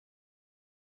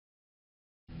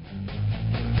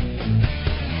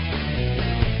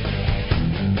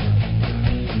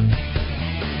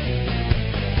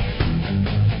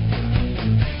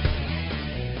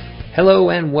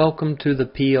Hello and welcome to the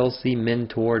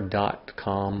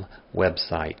PLCmentor.com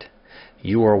website.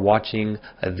 You are watching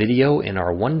a video in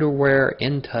our Wonderware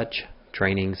Intouch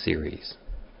training series.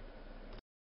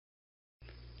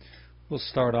 We'll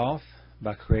start off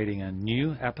by creating a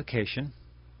new application.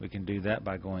 We can do that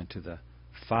by going to the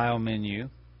File menu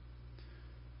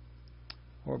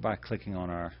or by clicking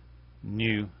on our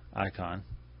new icon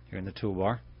here in the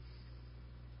toolbar.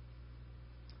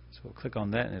 So we'll click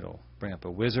on that and it'll bring up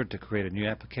a wizard to create a new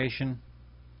application.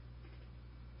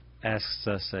 Asks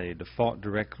us a default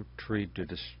directory to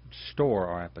store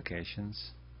our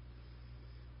applications.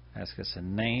 Asks us a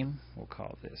name. We'll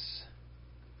call this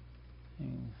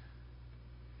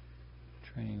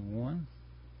Training 1.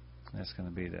 That's going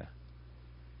to be the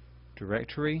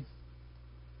directory.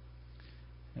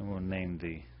 And we'll name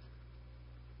the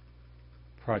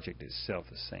project itself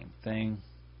the same thing.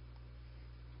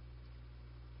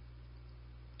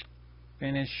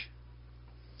 Finish.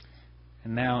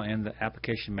 And now in the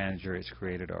application manager it's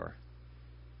created our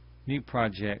new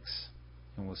projects,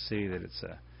 and we'll see that it's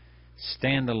a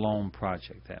standalone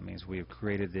project. That means we have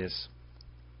created this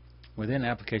within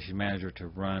application manager to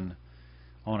run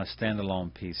on a standalone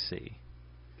PC.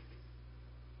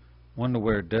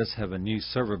 Wonderware does have a new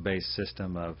server-based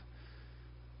system of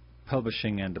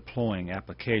publishing and deploying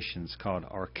applications called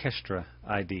Orchestra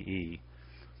IDE,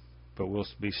 but we'll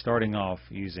be starting off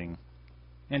using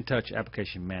Intouch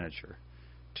Application Manager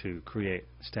to create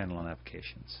standalone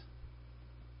applications.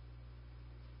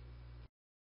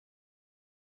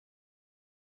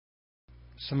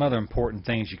 Some other important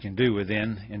things you can do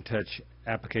within Intouch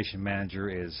Application Manager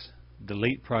is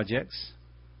delete projects.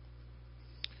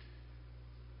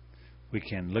 We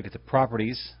can look at the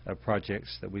properties of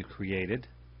projects that we've created.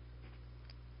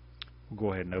 We'll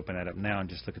go ahead and open that up now and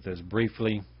just look at those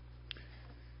briefly.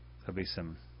 There'll be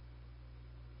some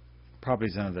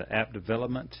properties under the App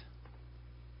Development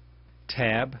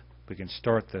tab. We can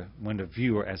start the window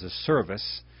viewer as a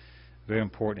service. Very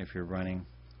important if you're running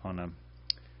on a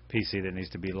PC that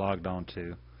needs to be logged on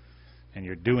to and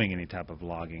you're doing any type of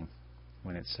logging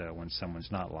when someone's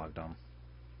not logged on.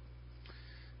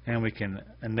 And we can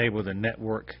enable the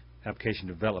Network Application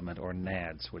Development, or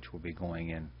NADS, which will be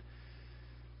going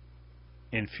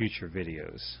in future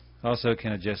videos. Also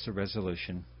can adjust the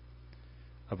resolution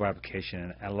of our application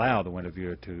and allow the window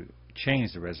viewer to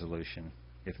change the resolution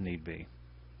if need be.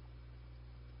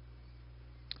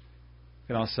 You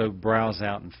can also browse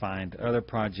out and find other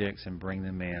projects and bring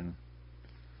them in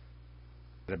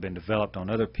that have been developed on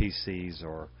other PCs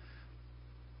or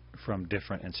from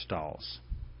different installs.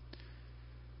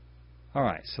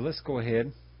 Alright, so let's go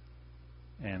ahead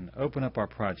and open up our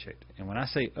project. And when I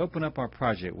say open up our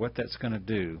project, what that's going to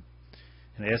do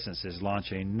in essence is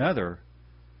launch another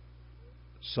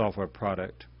software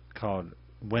product called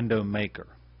Window Maker.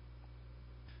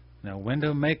 Now,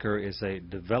 Window Maker is a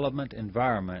development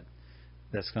environment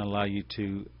that's going to allow you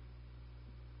to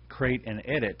create and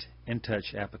edit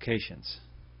Intouch applications.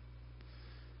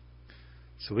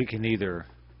 So we can either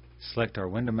select our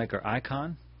Window Maker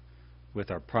icon with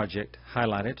our project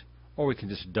highlighted, or we can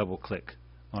just double click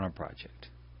on our project.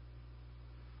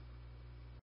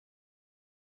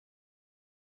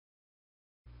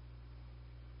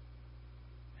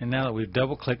 And now that we've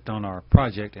double-clicked on our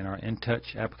project in our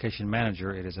Intouch Application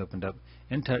Manager, it has opened up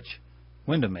Intouch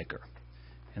Window Maker.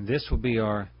 And this will be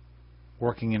our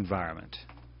working environment.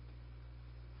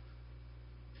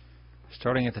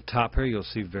 Starting at the top here, you'll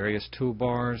see various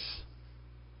toolbars.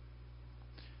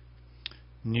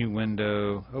 New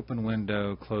window, open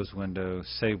window, close window,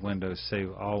 save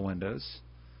all windows.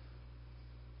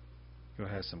 You'll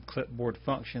have some clipboard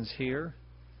functions here.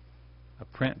 A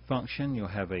print function. You'll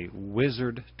have a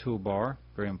wizard toolbar,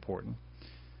 very important,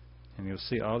 and you'll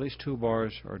see all these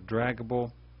toolbars are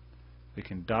draggable. We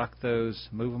can dock those,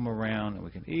 move them around, and we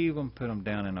can even put them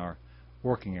down in our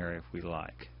working area if we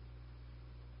like.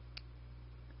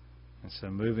 And so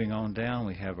moving on down,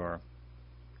 we have our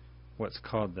what's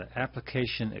called the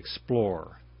Application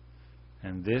Explorer,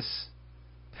 and this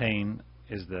pane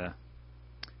is the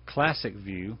classic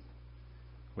view,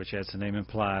 which, as the name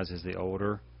implies, is the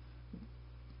older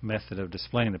method of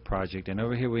displaying the project. And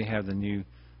over here we have the new,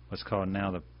 what's called now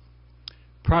the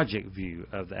project view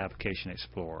of the Application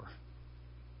Explorer.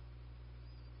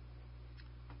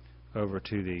 Over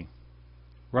to the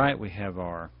right we have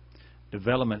our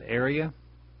development area,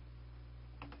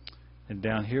 and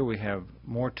down here we have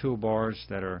more toolbars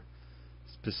that are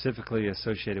specifically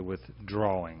associated with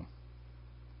drawing.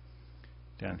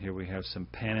 Down here we have some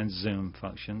pan and zoom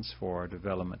functions for our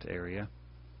development area.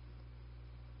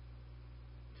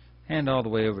 And all the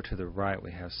way over to the right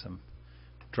we have some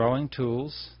drawing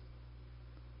tools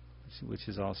which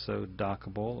is also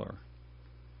dockable, or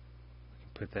we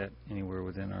can put that anywhere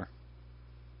within our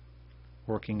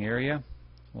working area.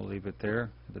 We'll leave it there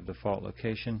at the default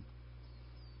location.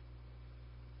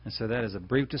 And so that is a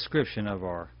brief description of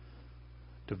our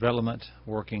development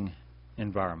working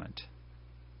environment.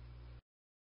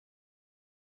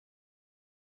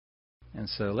 And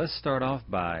so let's start off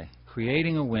by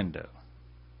creating a window.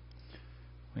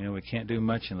 We know we can't do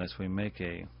much unless we make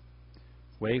a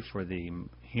way for the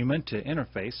human to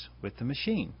interface with the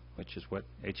machine, which is what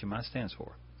HMI stands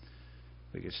for.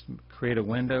 We just create a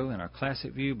window in our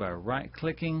classic view by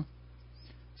right-clicking,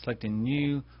 selecting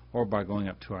New, or by going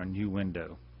up to our New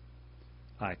Window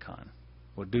icon.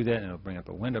 We'll do that and it'll bring up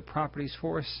a window properties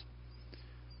for us.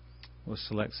 We'll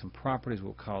select some properties.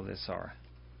 We'll call this our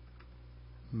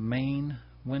main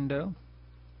window.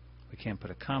 We can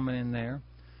put a comment in there.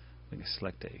 We can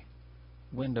select a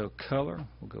window color.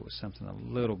 We'll go with something a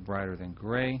little brighter than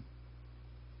gray.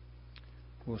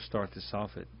 We'll start this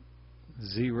off at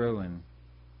 0 and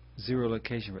 0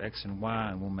 location for X and Y,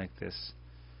 and we'll make this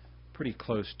pretty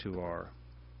close to our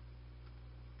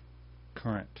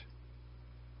current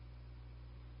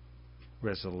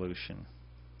resolution,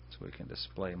 so we can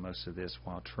display most of this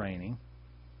while training.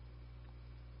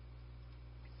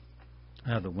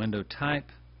 Now the window type,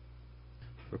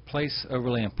 replace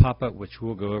overlay and pop-up, which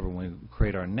we'll go over when we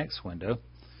create our next window.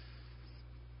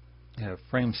 We have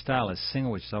frame style is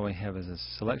single, which is all we have as a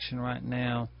selection right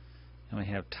now, and we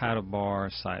have title bar,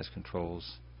 size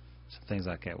controls, some things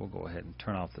like that. We'll go ahead and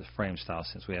turn off the frame style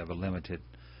since we have a limited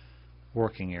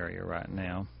working area right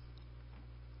now.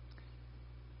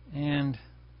 And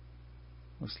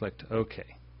we'll select OK.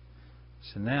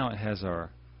 So now it has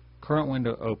our current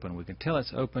window open. We can tell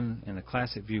it's open in the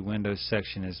Classic View Windows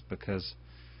section is because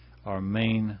our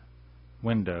main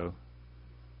window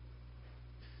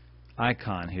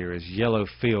icon here is yellow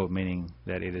filled, meaning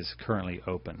that it is currently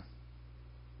open.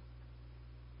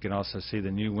 You can also see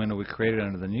the new window we created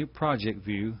under the new project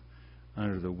view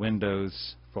under the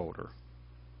Windows folder.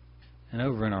 And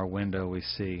over in our window we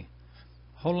see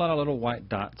a whole lot of little white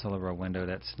dots all over our window.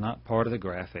 That's not part of the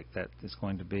graphic. That is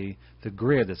going to be the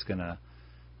grid that's going to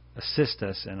assist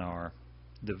us in our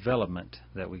development,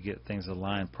 that we get things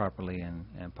aligned properly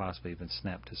and possibly even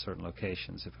snap to certain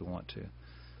locations if we want to.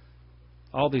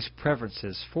 All these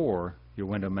preferences for your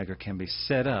window maker can be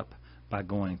set up by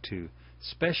going to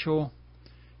Special,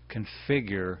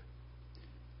 Configure,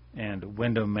 and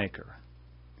Window Maker.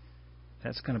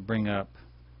 That's going to bring up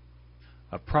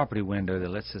a property window that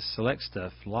lets us select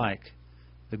stuff like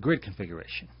the grid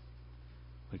configuration.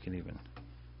 We can even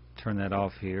turn that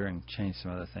off here and change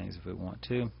some other things if we want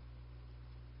to.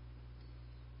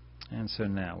 And so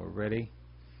now we're ready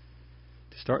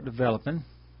to start developing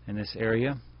in this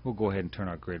area. We'll go ahead and turn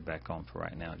our grid back on for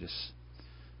right now, just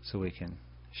so we can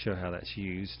show how that's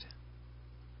used.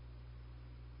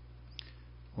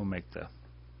 We'll make the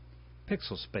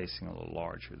pixel spacing a little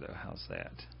larger though. How's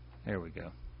that? There we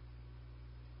go.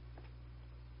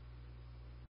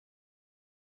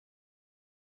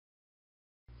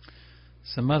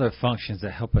 Some other functions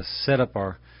that help us set up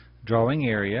our drawing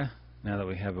area now that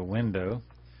we have a window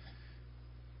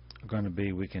are going to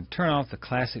be, we can turn off the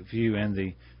classic view and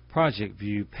the project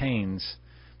view panes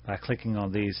by clicking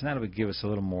on these, and that will give us a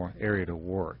little more area to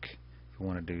work if we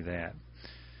want to do that.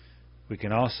 We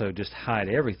can also just hide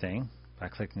everything by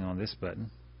clicking on this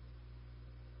button,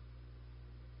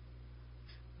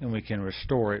 and we can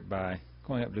restore it by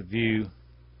going up to View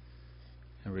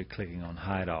and re-clicking on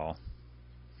Hide All.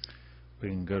 We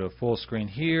can go to full screen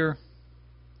here.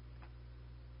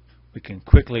 We can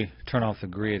quickly turn off the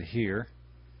grid here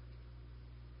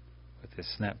with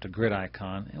this snap to grid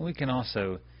icon, and we can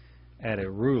also add a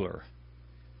ruler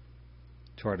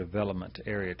to our development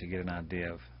area to get an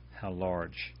idea of how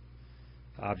large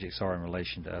the objects are in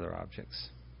relation to other objects.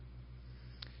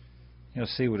 You'll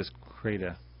see we'll just create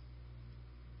a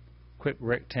quick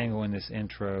rectangle in this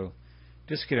intro,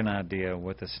 just get an idea of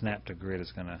what the snap to grid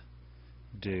is going to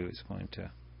do. It's going to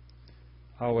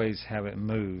always have it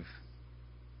move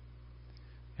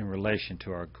in relation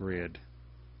to our grid.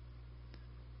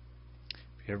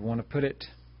 If you ever want to put it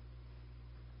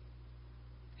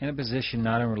in a position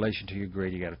not in relation to your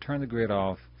grid, you got to turn the grid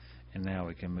off, and now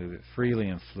we can move it freely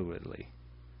and fluidly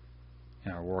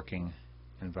in our working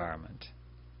environment.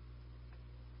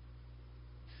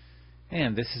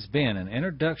 And this has been an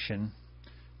introduction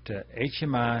to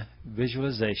HMI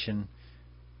visualization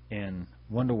in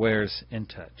Wonderware's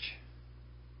Intouch.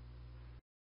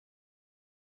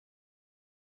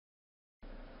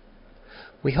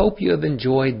 We hope you have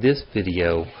enjoyed this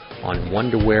video on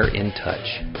Wonderware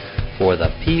Intouch. for the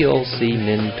PLC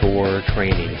Mentor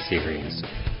Training Series.